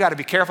says, hey, you got to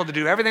be careful to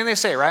do everything they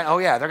say, right? Oh,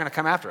 yeah, they're going to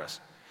come after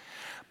us.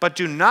 But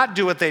do not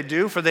do what they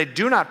do, for they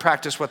do not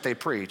practice what they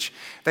preach.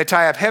 They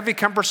tie up heavy,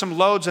 cumbersome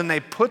loads, and they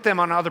put them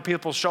on other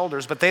people's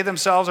shoulders, but they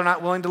themselves are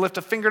not willing to lift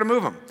a finger to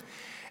move them.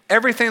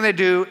 Everything they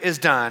do is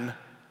done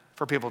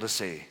for people to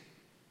see.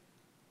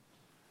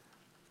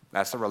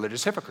 That's the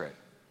religious hypocrite.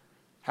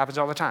 Happens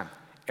all the time.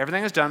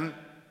 Everything is done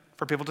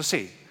for people to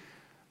see.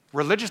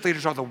 Religious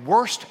leaders are the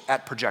worst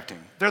at projecting.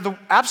 They're the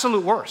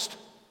absolute worst.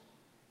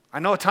 I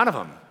know a ton of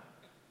them.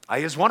 I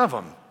is one of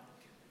them.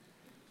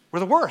 We're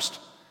the worst.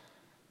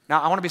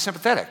 Now, I want to be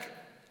sympathetic.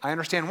 I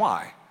understand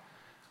why.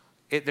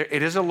 It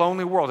is a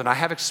lonely world, and I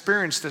have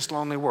experienced this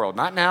lonely world.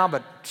 Not now,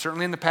 but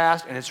certainly in the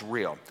past, and it's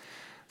real.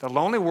 The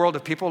lonely world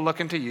of people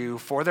looking to you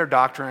for their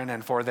doctrine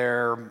and for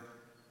their,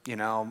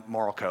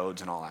 moral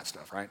codes and all that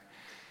stuff, right?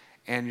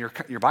 And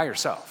you're by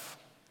yourself.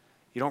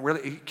 You don't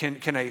really,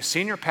 can a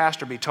senior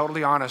pastor be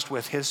totally honest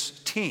with his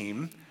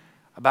team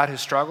about his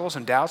struggles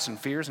and doubts and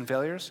fears and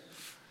failures?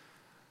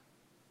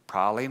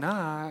 Probably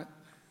not.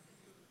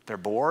 They're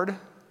bored.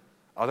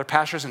 Other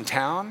pastors in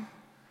town,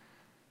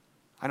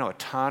 I know a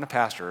ton of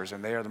pastors,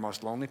 and they are the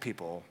most lonely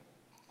people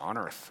on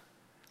earth.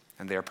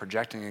 And they are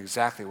projecting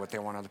exactly what they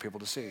want other people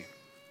to see.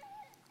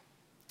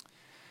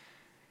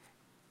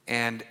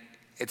 And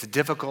it's a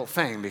difficult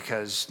thing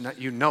because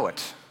you know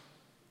it.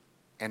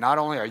 And not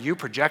only are you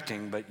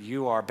projecting, but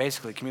you are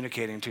basically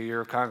communicating to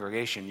your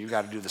congregation, you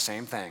got to do the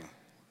same thing.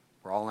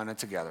 We're all in it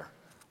together.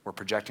 We're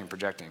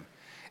projecting.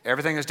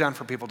 Everything is done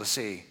for people to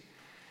see.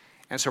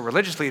 And so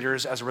religious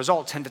leaders, as a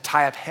result, tend to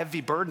tie up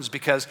heavy burdens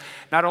because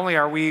not only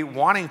are we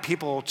wanting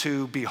people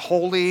to be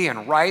holy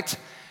and right,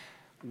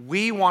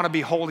 we want to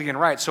be holy and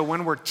right. So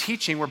when we're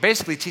teaching, we're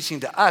basically teaching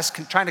to us,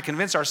 trying to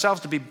convince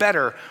ourselves to be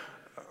better,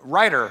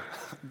 righter,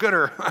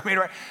 gooder.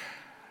 Right?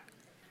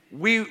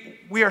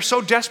 We are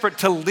so desperate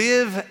to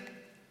live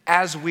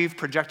as we've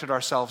projected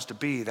ourselves to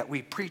be that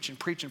we preach and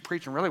preach and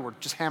preach, and really we're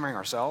just hammering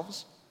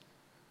ourselves.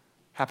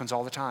 Happens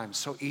all the time. It's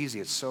so easy.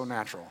 It's so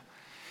natural.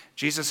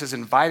 Jesus is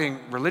inviting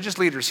religious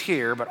leaders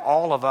here, but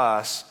all of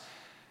us,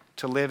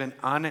 to live in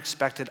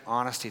unexpected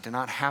honesty, to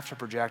not have to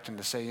project and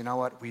to say, you know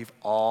what, we've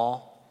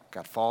all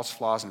got faults,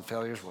 flaws, and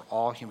failures. We're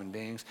all human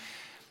beings.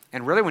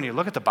 And really, when you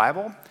look at the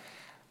Bible,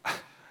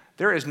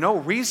 there is no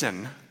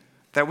reason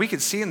that we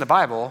could see in the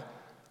Bible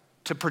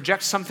to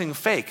project something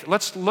fake.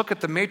 Let's look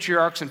at the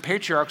matriarchs and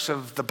patriarchs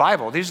of the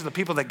Bible. These are the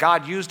people that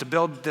God used to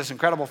build this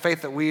incredible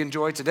faith that we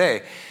enjoy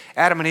today.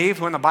 Adam and Eve,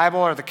 who in the Bible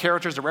are the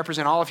characters that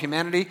represent all of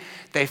humanity,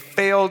 they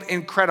failed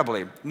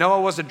incredibly. Noah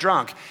was a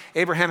drunk.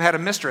 Abraham had a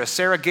mistress.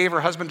 Sarah gave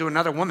her husband to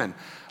another woman.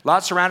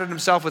 Lot surrounded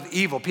himself with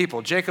evil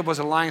people. Jacob was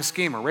a lying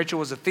schemer. Rachel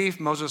was a thief.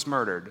 Moses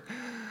murdered.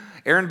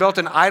 Aaron built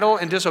an idol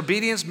in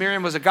disobedience.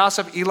 Miriam was a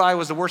gossip. Eli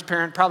was the worst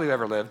parent probably who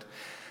ever lived.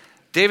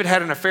 David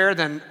had an affair,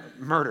 then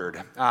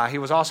murdered. He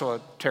was also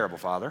a terrible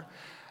father.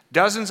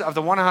 Dozens of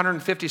the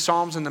 150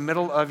 Psalms in the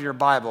middle of your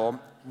Bible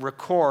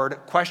record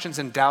questions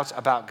and doubts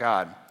about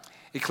God.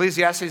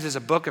 Ecclesiastes is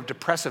a book of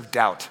depressive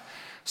doubt.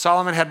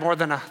 Solomon had more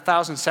than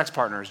 1,000 sex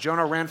partners.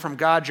 Jonah ran from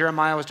God.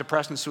 Jeremiah was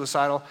depressed and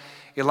suicidal.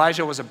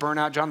 Elijah was a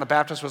burnout. John the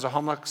Baptist was a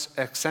homeless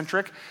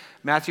eccentric.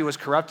 Matthew was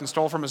corrupt and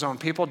stole from his own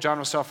people. John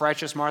was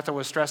self-righteous. Martha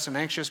was stressed and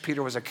anxious.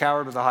 Peter was a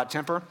coward with a hot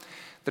temper.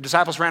 The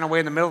disciples ran away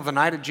in the middle of the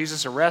night at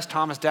Jesus' arrest.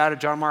 Thomas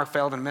doubted. John Mark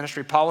failed in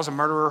ministry. Paul was a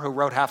murderer who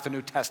wrote half the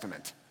New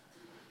Testament.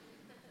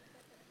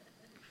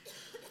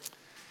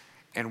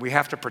 And we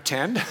have to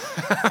pretend.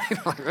 We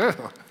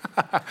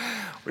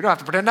don't have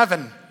to pretend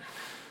nothing.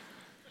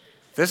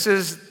 This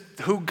is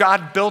who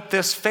God built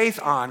this faith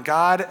on.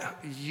 God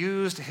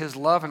used his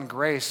love and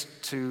grace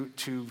to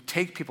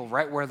take people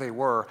right where they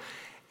were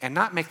and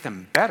not make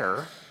them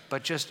better,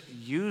 but just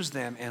use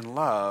them in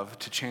love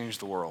to change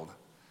the world.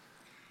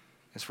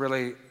 It's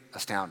really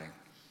astounding.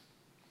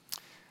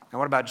 Now,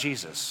 what about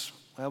Jesus?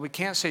 Well, we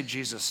can't say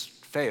Jesus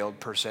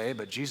failed per se,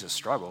 but Jesus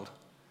struggled.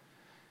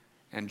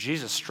 And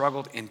Jesus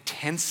struggled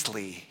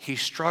intensely. He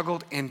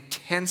struggled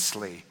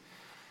intensely.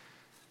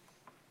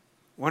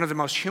 One of the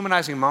most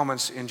humanizing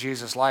moments in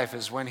Jesus' life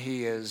is when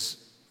he is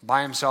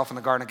by himself in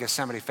the Garden of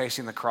Gethsemane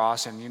facing the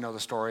cross, and you know the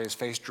story, his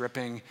face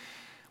dripping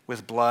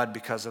with blood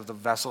because of the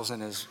vessels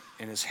in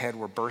his head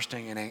were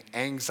bursting, in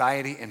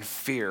anxiety and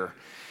fear.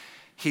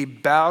 He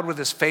bowed with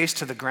his face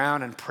to the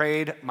ground and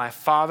prayed, "My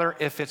Father,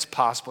 if it's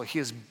possible." He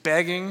is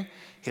begging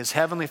his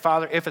heavenly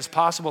Father, if it's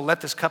possible, let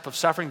this cup of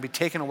suffering be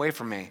taken away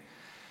from me.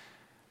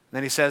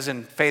 Then he says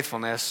in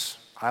faithfulness,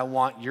 I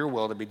want your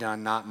will to be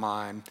done, not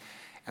mine.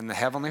 And the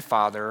heavenly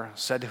Father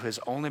said to his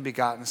only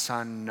begotten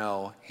Son,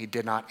 no. He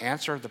did not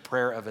answer the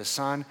prayer of his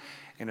Son,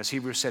 and as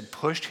Hebrews said,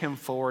 pushed him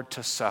forward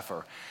to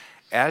suffer.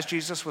 As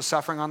Jesus was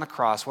suffering on the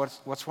cross,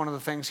 what's one of the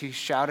things he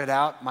shouted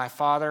out? My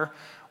Father,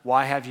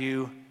 why have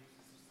you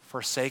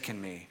forsaken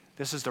me?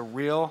 This is the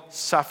real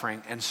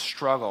suffering and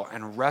struggle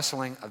and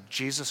wrestling of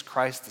Jesus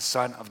Christ, the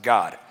Son of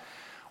God.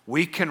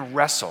 We can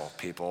wrestle,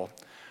 people.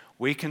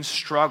 We can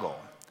struggle.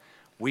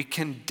 We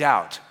can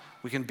doubt.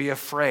 We can be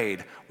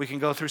afraid. We can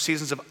go through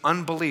seasons of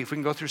unbelief. We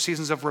can go through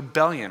seasons of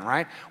rebellion,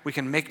 right? We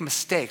can make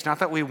mistakes. Not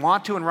that we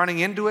want to and running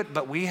into it,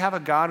 but we have a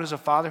God who's a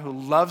Father who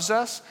loves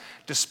us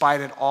despite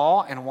it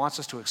all and wants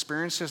us to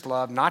experience his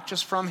love, not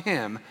just from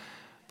him,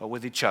 but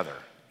with each other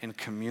in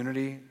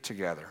community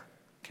together.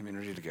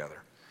 Community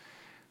together.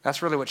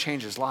 That's really what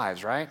changes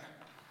lives, right?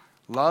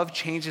 Love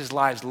changes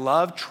lives.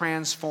 Love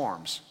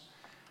transforms.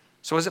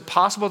 So is it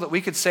possible that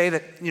we could say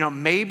that,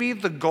 maybe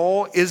the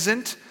goal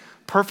isn't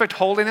perfect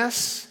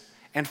holiness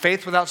and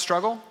faith without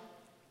struggle?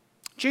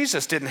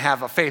 Jesus didn't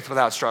have a faith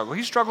without struggle.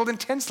 He struggled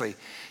intensely.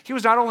 He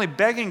was not only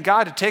begging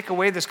God to take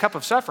away this cup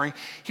of suffering,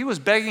 he was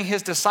begging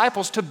his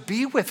disciples to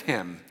be with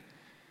him.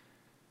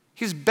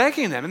 He's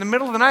begging them. In the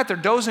middle of the night, they're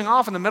dozing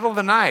off in the middle of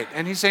the night,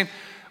 and he's saying,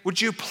 would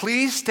you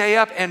please stay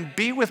up and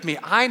be with me?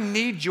 I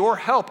need your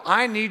help.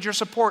 I need your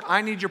support.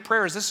 I need your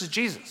prayers. This is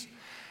Jesus.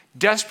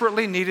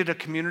 Desperately needed a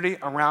community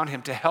around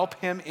him to help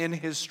him in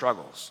his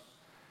struggles.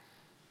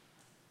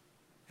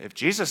 If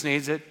Jesus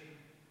needs it,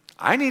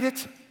 I need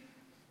it.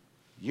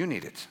 You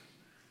need it.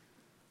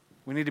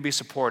 We need to be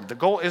supported. The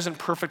goal isn't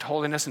perfect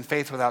holiness and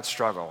faith without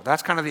struggle.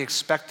 That's kind of the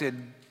expected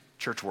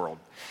church world.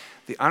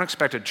 The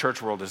unexpected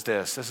church world is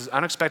this. This is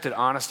unexpected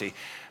honesty.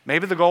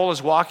 Maybe the goal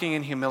is walking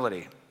in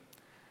humility,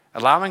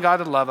 allowing God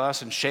to love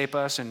us and shape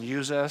us and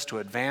use us to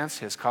advance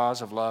his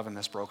cause of love in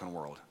this broken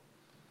world.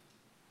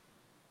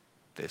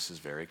 This is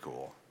very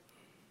cool.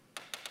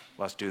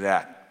 Let's do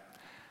that.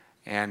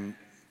 And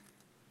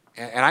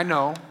I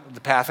know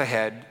the path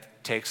ahead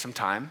takes some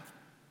time.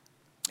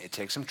 It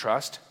takes some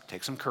trust,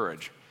 takes some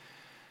courage.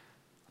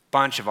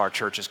 Bunch of our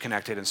churches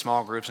connected in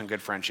small groups and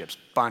good friendships.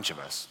 Bunch of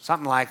us.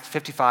 Something like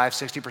 55,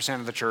 60%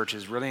 of the church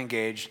is really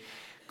engaged.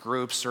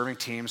 Groups, serving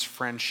teams,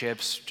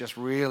 friendships, just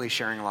really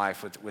sharing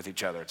life with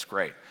each other. It's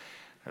great.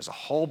 There's a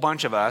whole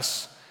bunch of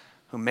us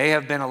who may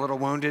have been a little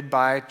wounded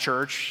by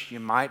church. You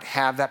might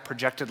have that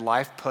projected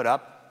life put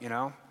up,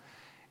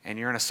 and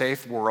you're in a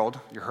safe world.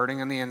 You're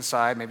hurting on the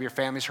inside. Maybe your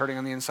family's hurting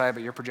on the inside,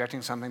 but you're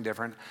projecting something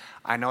different.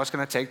 I know it's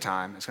going to take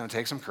time. It's going to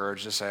take some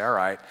courage to say, all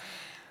right,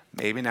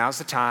 maybe now's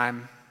the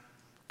time.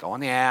 Go on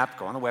the app,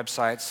 go on the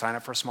website, sign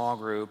up for a small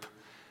group,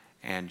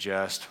 and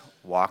just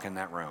walk in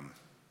that room.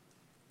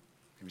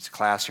 Maybe it's a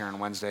class here on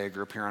Wednesday, a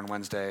group here on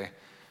Wednesday,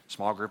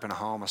 small group in a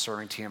home, a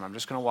serving team. I'm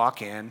just going to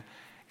walk in,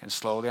 and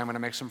slowly I'm going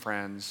to make some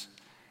friends,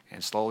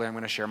 and slowly I'm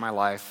going to share my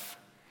life.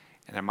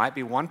 And there might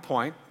be one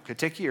point, could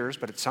take years,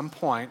 but at some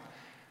point,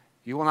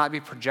 you will not be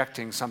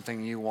projecting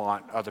something you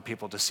want other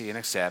people to see and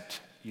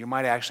accept. You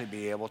might actually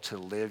be able to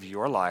live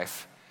your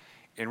life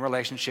in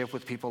relationship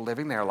with people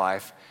living their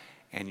life,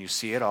 and you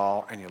see it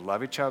all, and you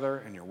love each other,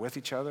 and you're with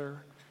each other,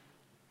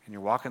 and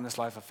you're walking this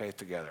life of faith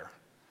together.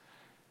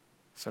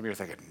 Some of you are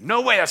thinking,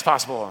 no way that's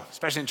possible,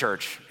 especially in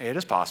church. It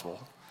is possible.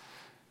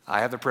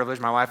 I have the privilege,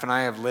 my wife and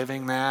I, of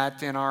living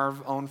that in our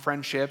own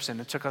friendships, and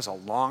it took us a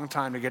long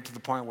time to get to the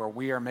point where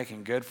we are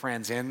making good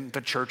friends in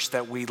the church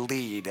that we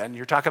lead. And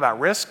you're talking about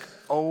risk?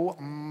 Oh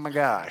my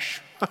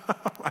gosh.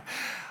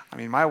 I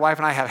mean, my wife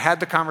and I have had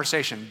the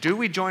conversation, do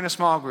we join a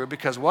small group?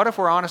 Because what if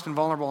we're honest and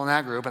vulnerable in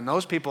that group, and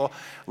those people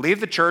leave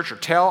the church or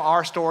tell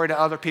our story to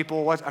other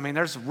people?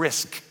 There's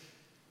risk.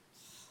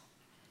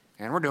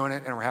 And we're doing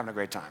it, and we're having a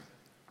great time.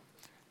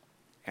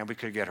 And we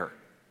could get hurt.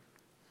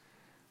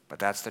 But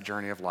that's the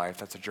journey of life.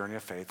 That's the journey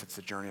of faith. It's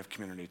the journey of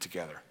community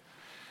together.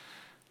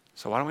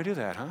 So why don't we do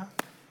that, huh?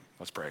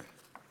 Let's pray.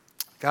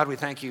 God, we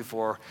thank you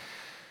for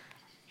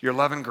your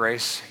love and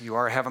grace. You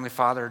are a Heavenly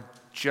Father,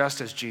 just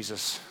as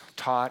Jesus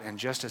taught and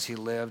just as he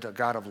lived, a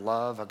God of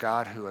love, a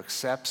God who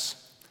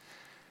accepts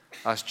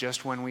us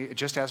just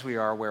as we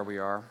are, where we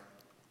are,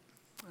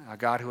 a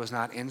God who is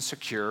not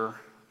insecure,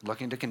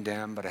 looking to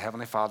condemn, but a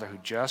Heavenly Father who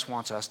just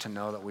wants us to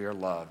know that we are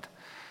loved.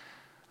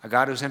 A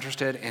God who's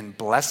interested in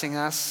blessing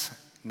us,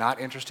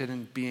 not interested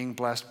in being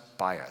blessed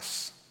by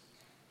us.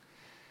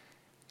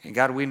 And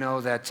God, we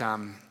know that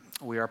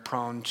we are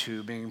prone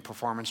to being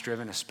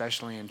performance-driven,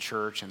 especially in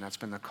church, and that's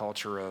been the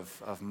culture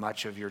of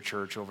much of your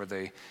church over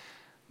the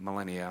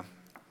millennia.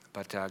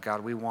 But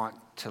God, we want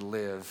to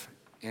live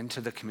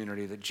into the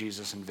community that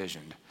Jesus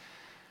envisioned.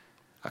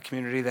 A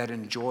community that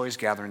enjoys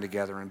gathering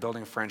together and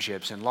building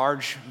friendships in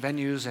large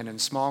venues and in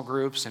small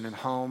groups and in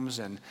homes,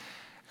 and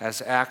as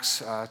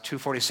Acts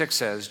 2:46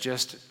 says,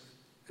 just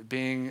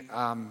being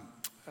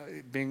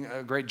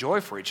a great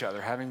joy for each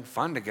other, having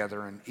fun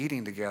together and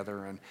eating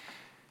together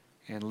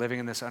and living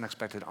in this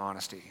unexpected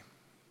honesty.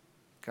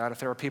 God, if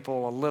there are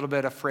people a little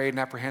bit afraid and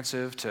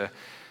apprehensive to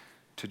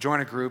join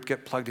a group,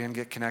 get plugged in,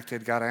 get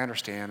connected, God, I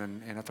understand.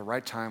 And at the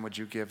right time, would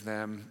you give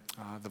them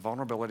the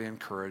vulnerability and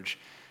courage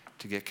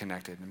to get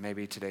connected? And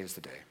maybe today is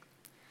the day.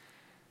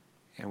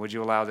 And would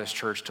you allow this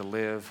church to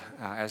live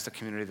as the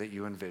community that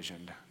you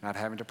envisioned, not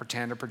having to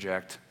pretend or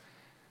project,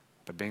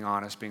 but being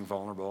honest, being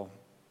vulnerable,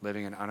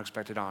 living in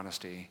unexpected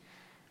honesty,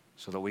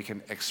 so that we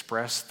can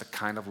express the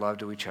kind of love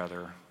to each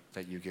other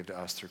that you give to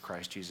us through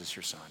Christ Jesus,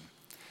 your Son.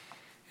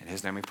 In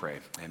his name we pray,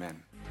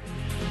 amen.